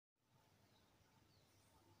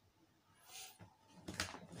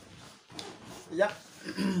Yeah.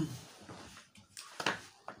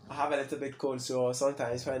 I have a little bit cold, so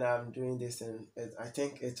sometimes when I'm doing this, and I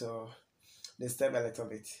think it will disturb a little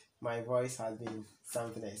bit. My voice has been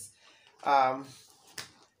something else. Um,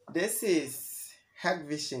 this is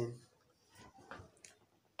hikvision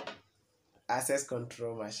access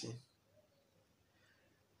control machine.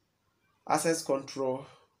 Access control,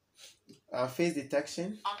 face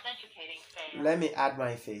detection. Authenticating failed. Let me add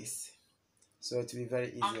my face, so it will be very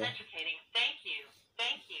easier. Authenticating. Thank you.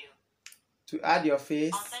 Thank you. To add your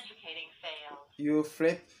face, Authenticating failed. you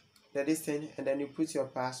flip the distance and then you put your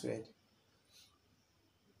password.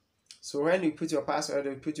 So when you put your password,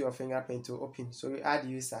 you put your fingerprint to open. So you add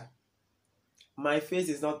user. My face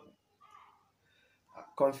is not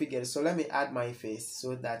configured, so let me add my face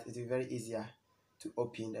so that it will be very easier to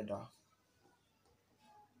open the door.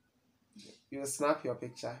 You snap your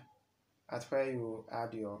picture at where you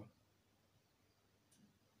add your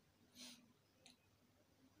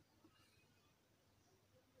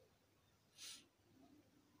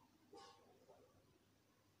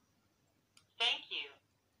Thank you.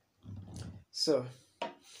 so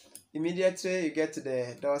immediately you get to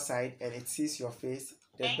the door side and it sees your face,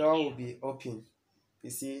 the Thank door you. will be open.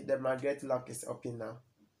 You see the magnetic lock is open now.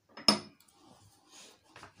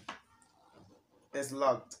 It's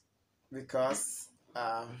locked because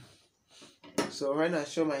so when I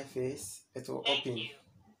show my face, it will Thank open.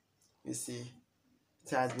 You see, it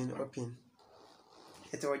has been open.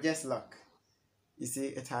 It will just lock. You see,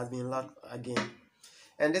 it has been locked again.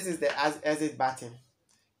 And this is the exit button.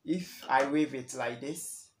 If I wave it like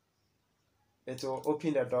this, it will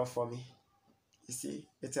open the door for me. You see,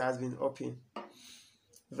 it has been open.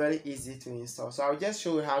 Very easy to install. So I'll just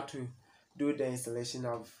show you how to do the installation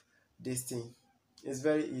of this thing. It's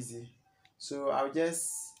very easy. So I'll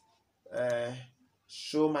just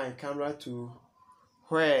show my camera to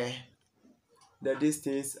where the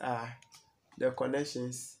distance are, the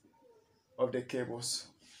connections of the cables,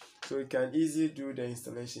 so you can easily do the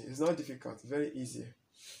installation. It's not difficult, very easy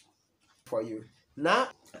for you. Now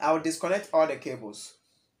I'll disconnect all the cables.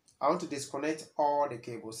 I want to disconnect all the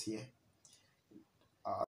cables here.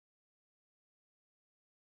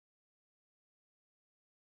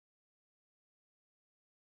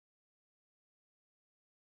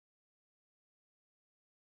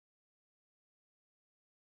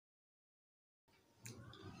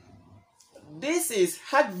 This is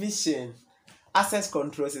hikvision access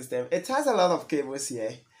control system. It has a lot of cables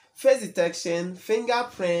here, face detection,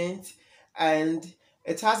 fingerprint, and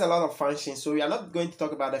it has a lot of functions. So we are not going to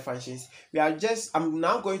talk about the functions. I'm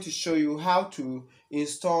now going to show you how to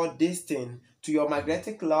install this thing to your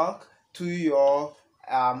magnetic lock, to your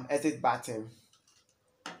exit button.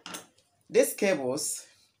 These cables,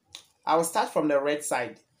 I will start from the red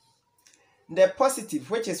side. The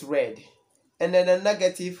positive, which is red, and then the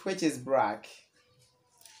negative, which is black.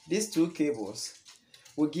 These two cables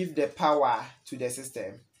will give the power to the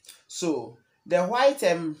system. So the white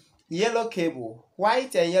and yellow cable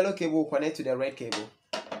will connect to the red cable.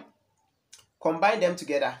 Combine them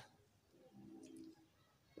together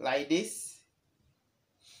like this.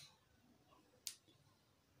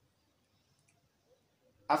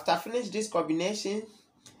 After finish this combination,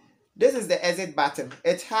 this is the exit button.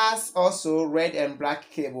 It has also red and black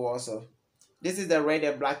cable also. This is the red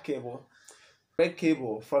and black cable. Red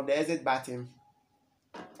cable from the exit button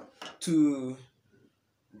to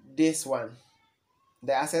this one,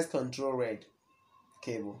 the access control red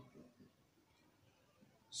cable.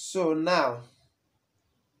 So now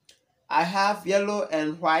I have yellow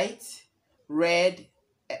and white, red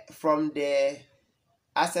from the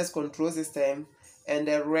access control system, and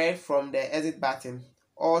the red from the exit button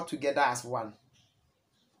all together as one.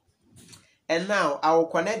 And now I will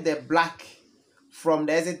connect the black from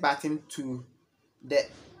the exit button to the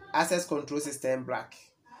access control system black.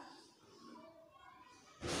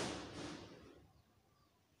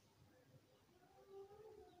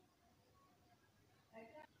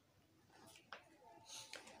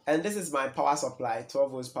 And this is my power supply,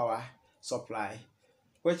 12 volts power supply,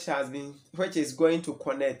 which is going to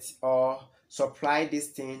connect or supply this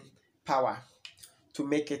thing power to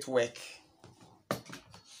make it work.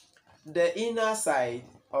 The inner side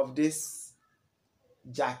of this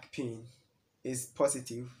jack pin is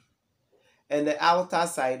positive and the outer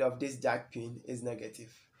side of this jack pin is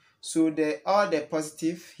negative. So all the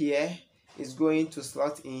positive here is going to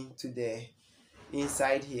slot into the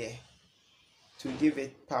inside here to give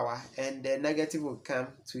it power, and the negative will come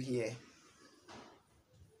to here,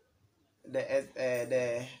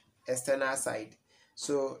 the external side.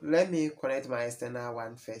 So let me connect my external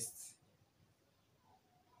one first.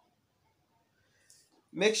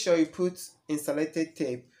 Make sure you put insulated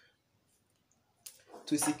tape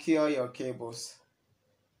to secure your cables.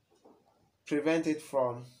 Prevent it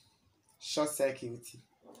from short circuit.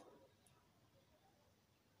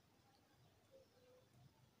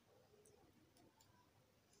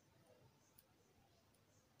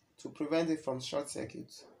 To prevent it from short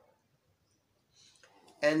circuit.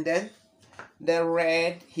 And then the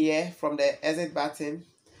red here from the exit button,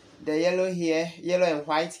 the yellow here, yellow and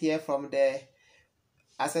white here from the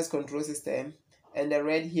access control system, and the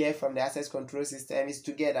red here from the access control system is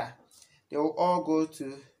together. They will all go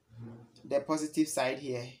to the positive side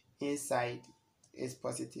here. Inside is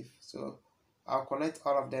positive, so I'll connect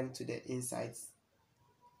all of them to the insides.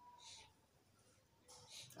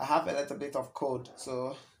 I have a little bit of cold,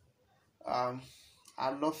 so I'm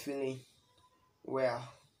not feeling well.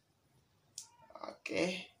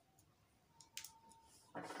 Okay,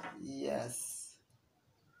 yes,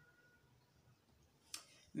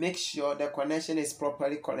 make sure the connection is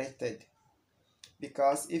properly connected,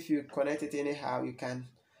 because if you connect it anyhow, you can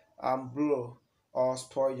blow or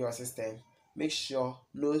spoil your system. Make sure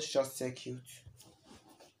no short circuit.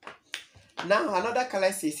 Now another color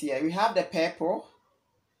is here. We have the purple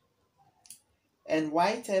and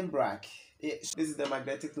white and black. This is the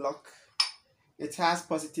magnetic lock. It has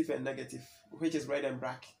positive and negative, which is red and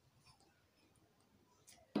black.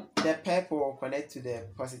 The purple will connect to the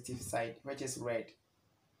positive side, which is red.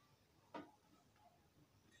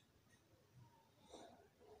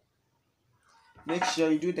 Make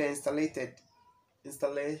sure you do the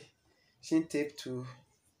installation tape to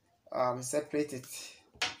separate it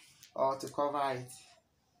or to cover it.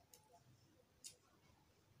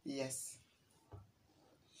 Yes.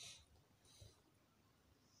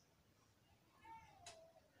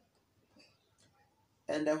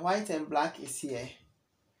 And the white and black is here.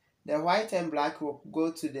 The white and black will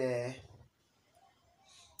go to the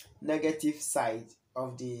negative side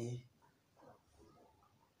of the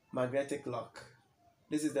magnetic lock.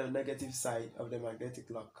 This is the negative side of the magnetic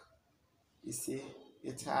lock. You see,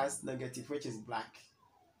 it has negative, which is black.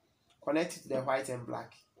 Connect it to the white and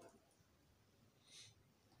black.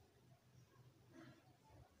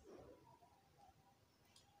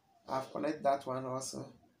 I've connected that one also.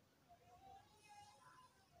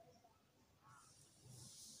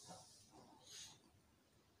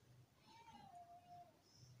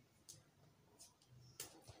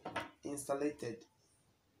 Installed.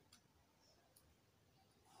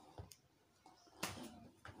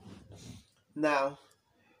 Now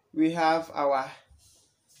we have our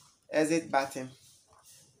exit button.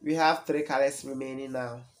 We have three colors remaining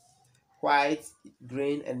now: white,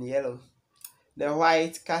 green, and yellow. The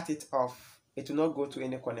white, cut it off. It will not go to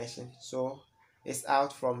any connection, so it's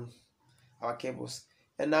out from our cables.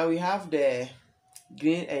 And now we have the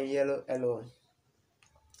green and yellow alone.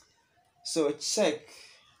 So check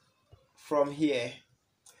from here.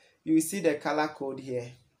 You see the color code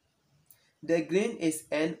here. The green is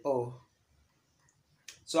NO.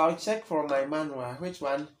 So I'll check from my manual which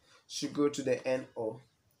one should go to the NO.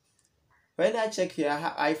 When I check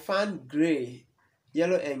here, I found gray,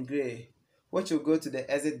 yellow and gray, which will go to the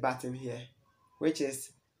exit button here, which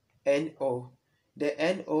is NO. The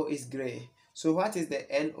NO is gray. So what is the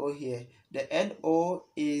NO here? The NO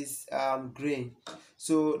is green.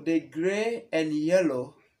 So the gray and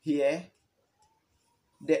yellow here,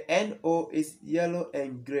 the NO is yellow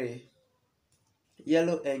and gray.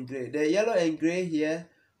 Yellow and gray. The yellow and gray here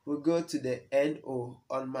will go to the NO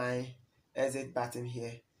on my exit button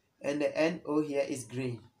here. And the NO here is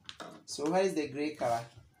green. So what is the gray color?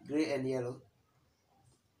 Gray and yellow.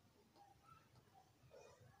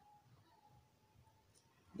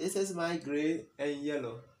 This is my gray and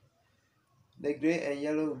yellow. The gray and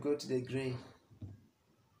yellow will go to the green.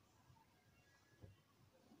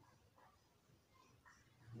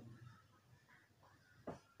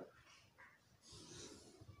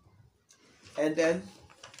 And then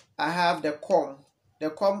I have the comb.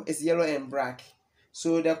 The comb is yellow and black.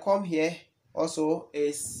 So the comb here also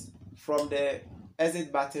is from the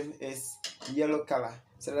exit button is yellow color.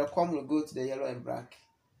 So the comb will go to the yellow and black.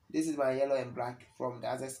 This is my yellow and black from the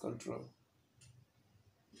access control.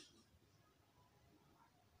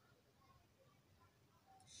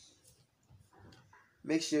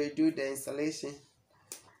 Make sure you do the installation.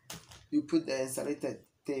 You put the insulated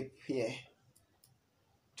tape here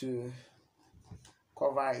to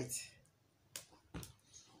cover it.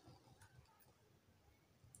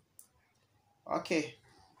 Okay.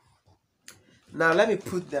 Now let me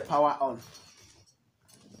put the power on.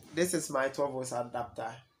 This is my 12 volts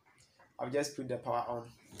adapter. I'll just put the power on.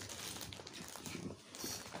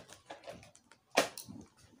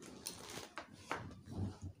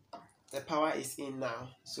 the power is in now,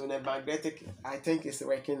 so the magnetic, I think, is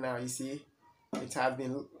working now. You see, it has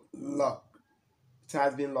been locked. It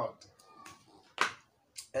has been locked,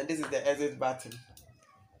 and this is the exit button.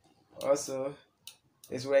 Also,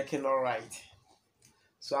 it's working all right.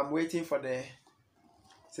 So I'm waiting for the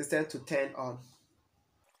system to turn on.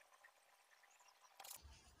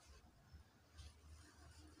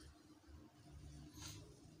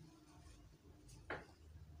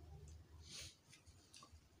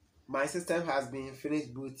 My system has been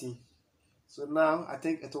finished booting, so now I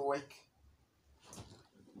think it will work.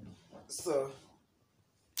 So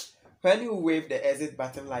when you wave the exit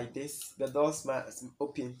button like this, the doors must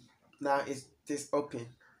open. Now it is open.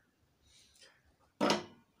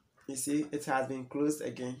 You see, it has been closed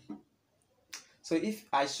again. So if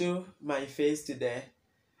I show my face to the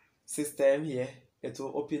system here, it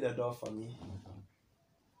will open the door for me.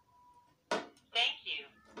 Thank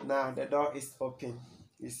you. Now the door is open,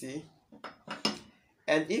 you see.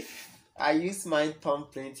 And if I use my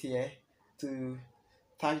thumbprint here to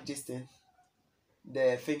touch this thing,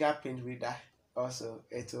 the fingerprint reader also,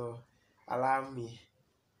 it will allow me.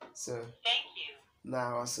 So Thank you.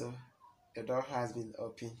 now also the door has been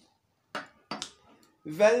opened.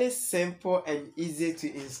 Very simple and easy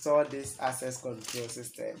to install this access control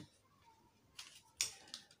system.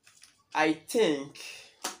 I think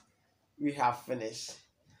we have finished.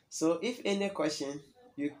 So if any question,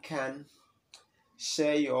 you can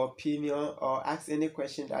share your opinion or ask any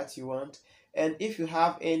question that you want. And if you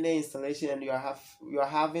have any installation and you are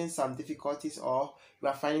having some difficulties or you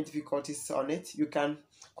are finding difficulties on it, you can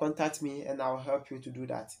contact me and I'll help you to do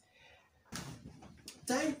that.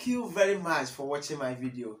 Thank you very much for watching my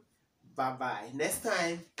video. Bye bye. Next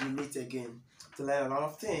time we meet again to learn a lot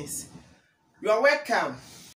of things. You are welcome.